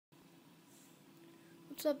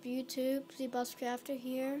What's up, YouTube? ZBossCrafter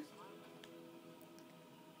here.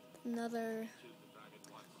 Another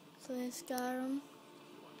Skyrim.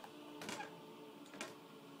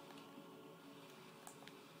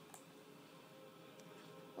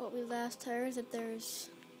 What we last heard is that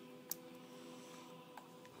there's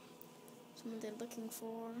someone they're looking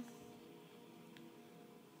for.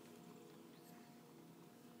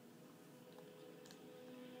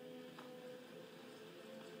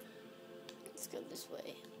 Let's go this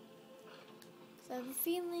way. 'Cause I have a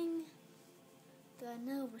feeling that I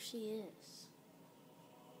know where she is.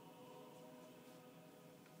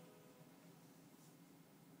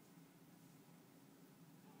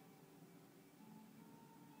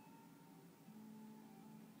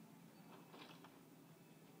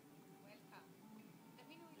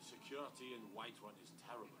 The security in Whiterun is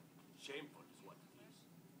terrible. Shameful is what it is.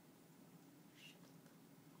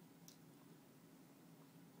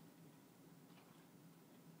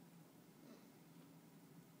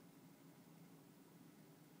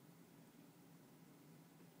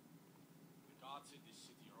 The guards in this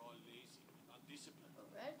city are all lazy and undisciplined. A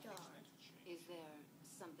red guard. Is there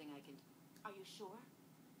something I can... Are you sure?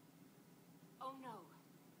 Oh no.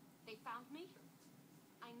 They found me?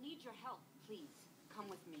 I need your help, please. Come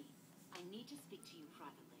with me. I need to speak to you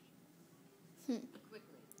privately.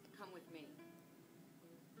 Quickly, come with me.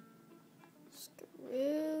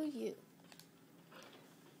 Screw you.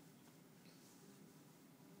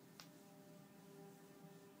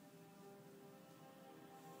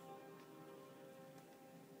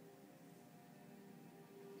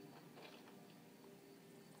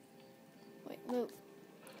 Wait, move.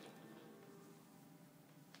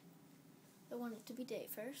 I want it to be day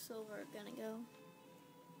first, so we're gonna go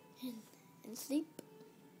and sleep.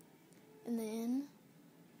 And then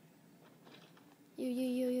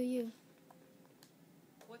you.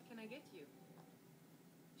 What can I get you?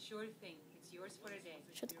 Sure thing. It's yours for a day.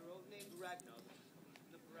 Shut Your old named Ragnar.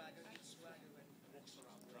 The bragger and swagger and Walks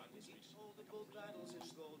around dragging speech. all the gold battles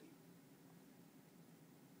are gold.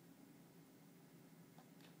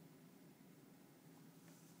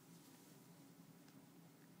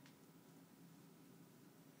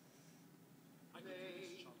 I could do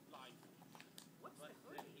this short life. What's the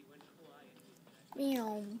Then he went quiet.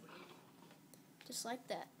 meow. Just like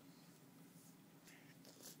that.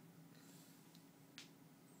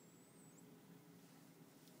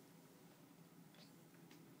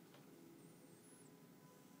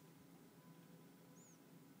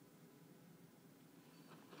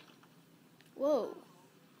 Whoa.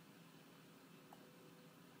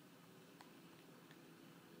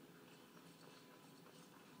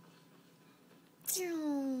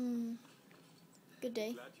 Good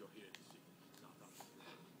day. Glad you're here to see.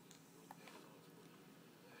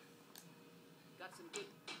 Got some good.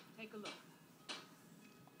 Take a look.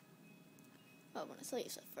 Oh, I want to sell you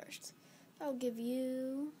stuff first. I'll give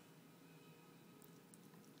you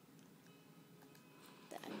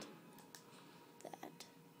that, and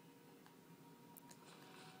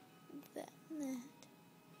that.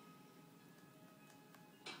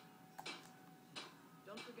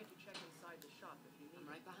 Don't forget to check inside the shop if you I'm need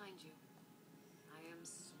right behind you. I am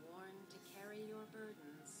sworn to carry your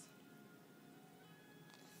burdens.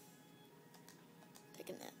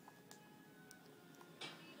 Taking that.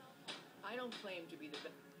 I don't claim to be the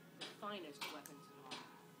finest weapons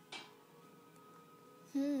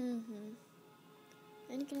in all.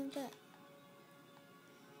 And you can have that.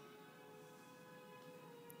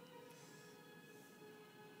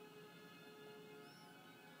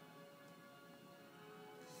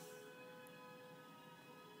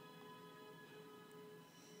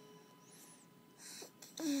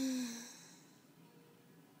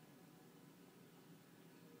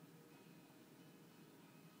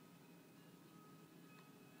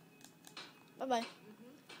 Bye-bye.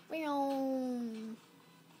 Meow.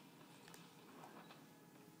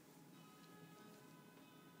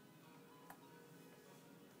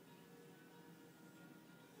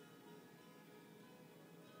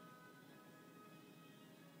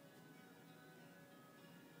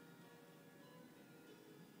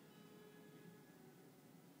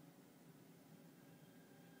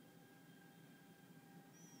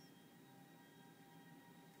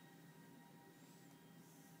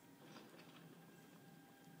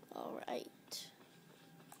 Alright.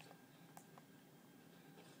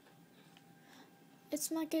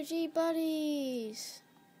 It's my khajiit buddies!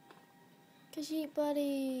 Khajiit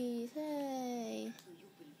buddies! Hey!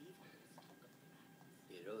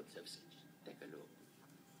 Do you believe all this? Take a look.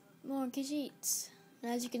 More khajiits.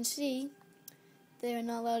 And as you can see, they are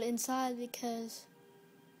not allowed inside because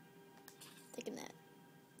taking that.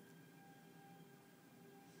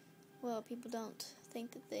 lot of people don't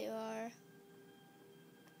think that they are.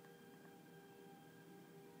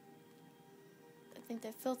 I think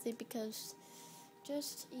they're filthy because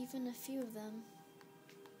just even a few of them.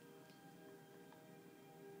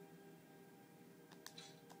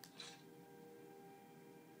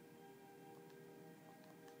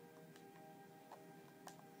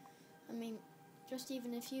 I mean, just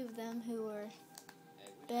even a few of them who are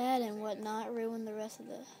bad and whatnot ruin the rest of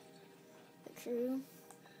the crew.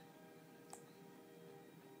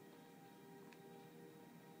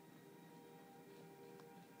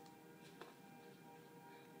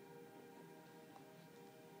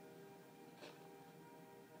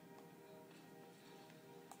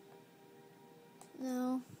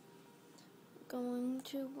 Now, going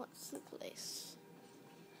to what's the place?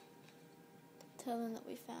 Tell them that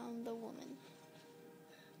we found the woman.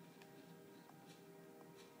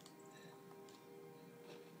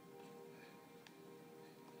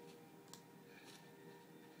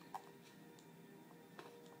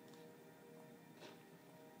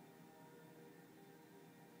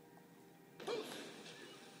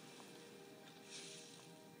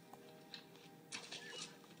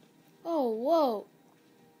 Oh, whoa.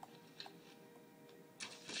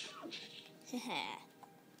 Haha.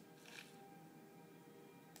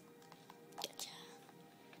 Gotcha.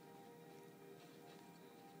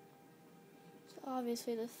 So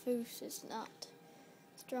obviously the foos is not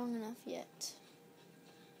strong enough yet.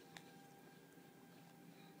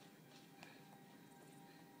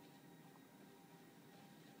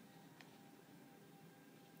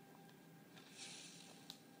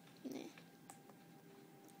 Nah.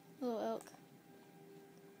 Little elk.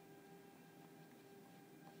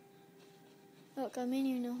 Elk, I mean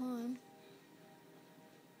you no harm.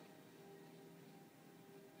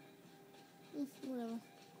 Whatever.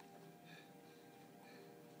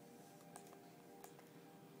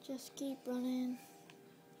 Just keep running.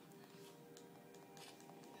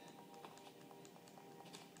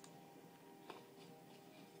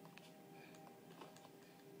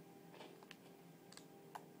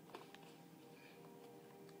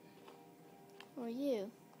 Or you?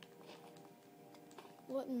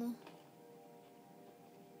 What in the...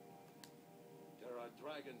 There are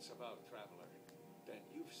dragons about, traveler. Then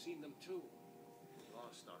you've seen them too. We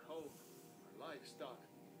lost our home, our livestock.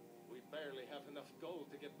 We barely have enough gold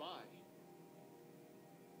to get by.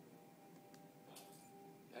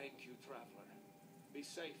 Thank you, traveler. Be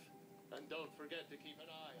safe, and don't forget to keep an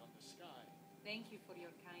eye on the sky. Thank you for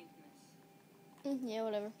your kindness. Yeah,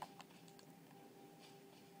 whatever.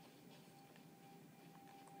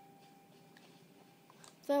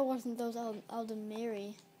 If that wasn't those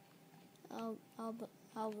Aldemiri,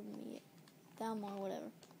 Aldemir, Thalmor,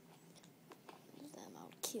 whatever. Them, I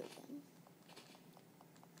would kill them.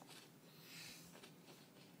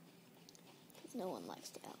 Because no one likes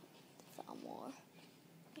the Thalmor.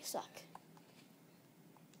 They suck.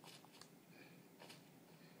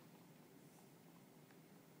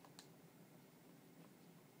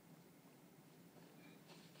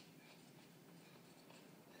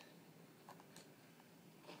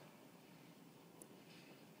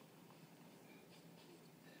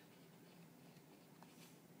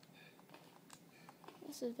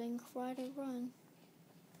 This has been quite a run.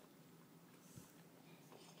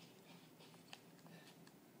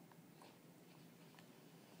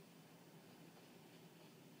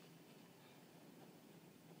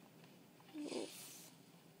 Oof.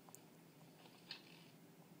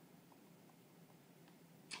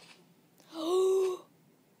 Oh!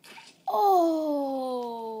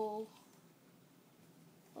 Oh,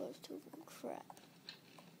 there's two of them. Crap.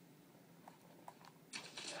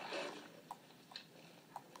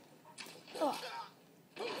 Oh.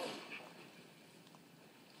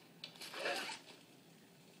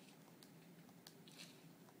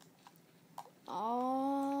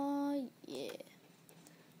 Oh, yeah.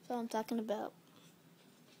 That's what I'm talking about.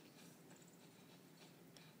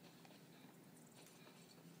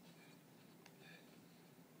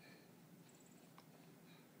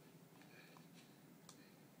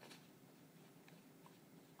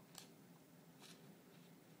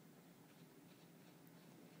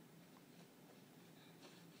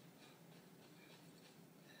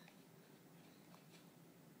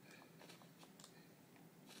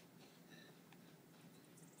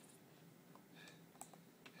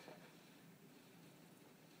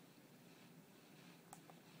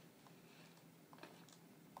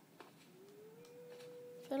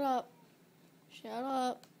 Shut up. Shut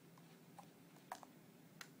up.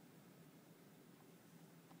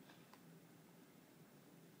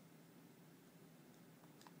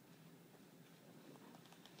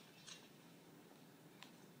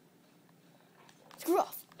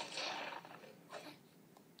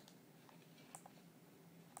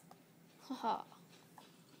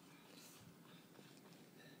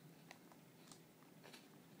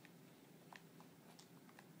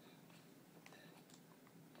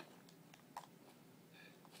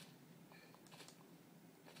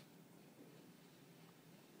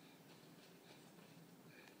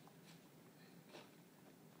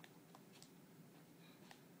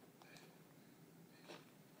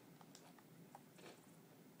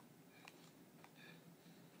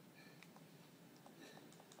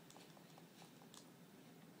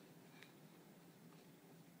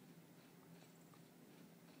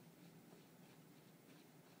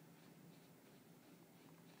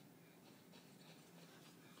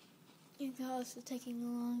 god, this is taking a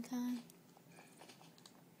long time.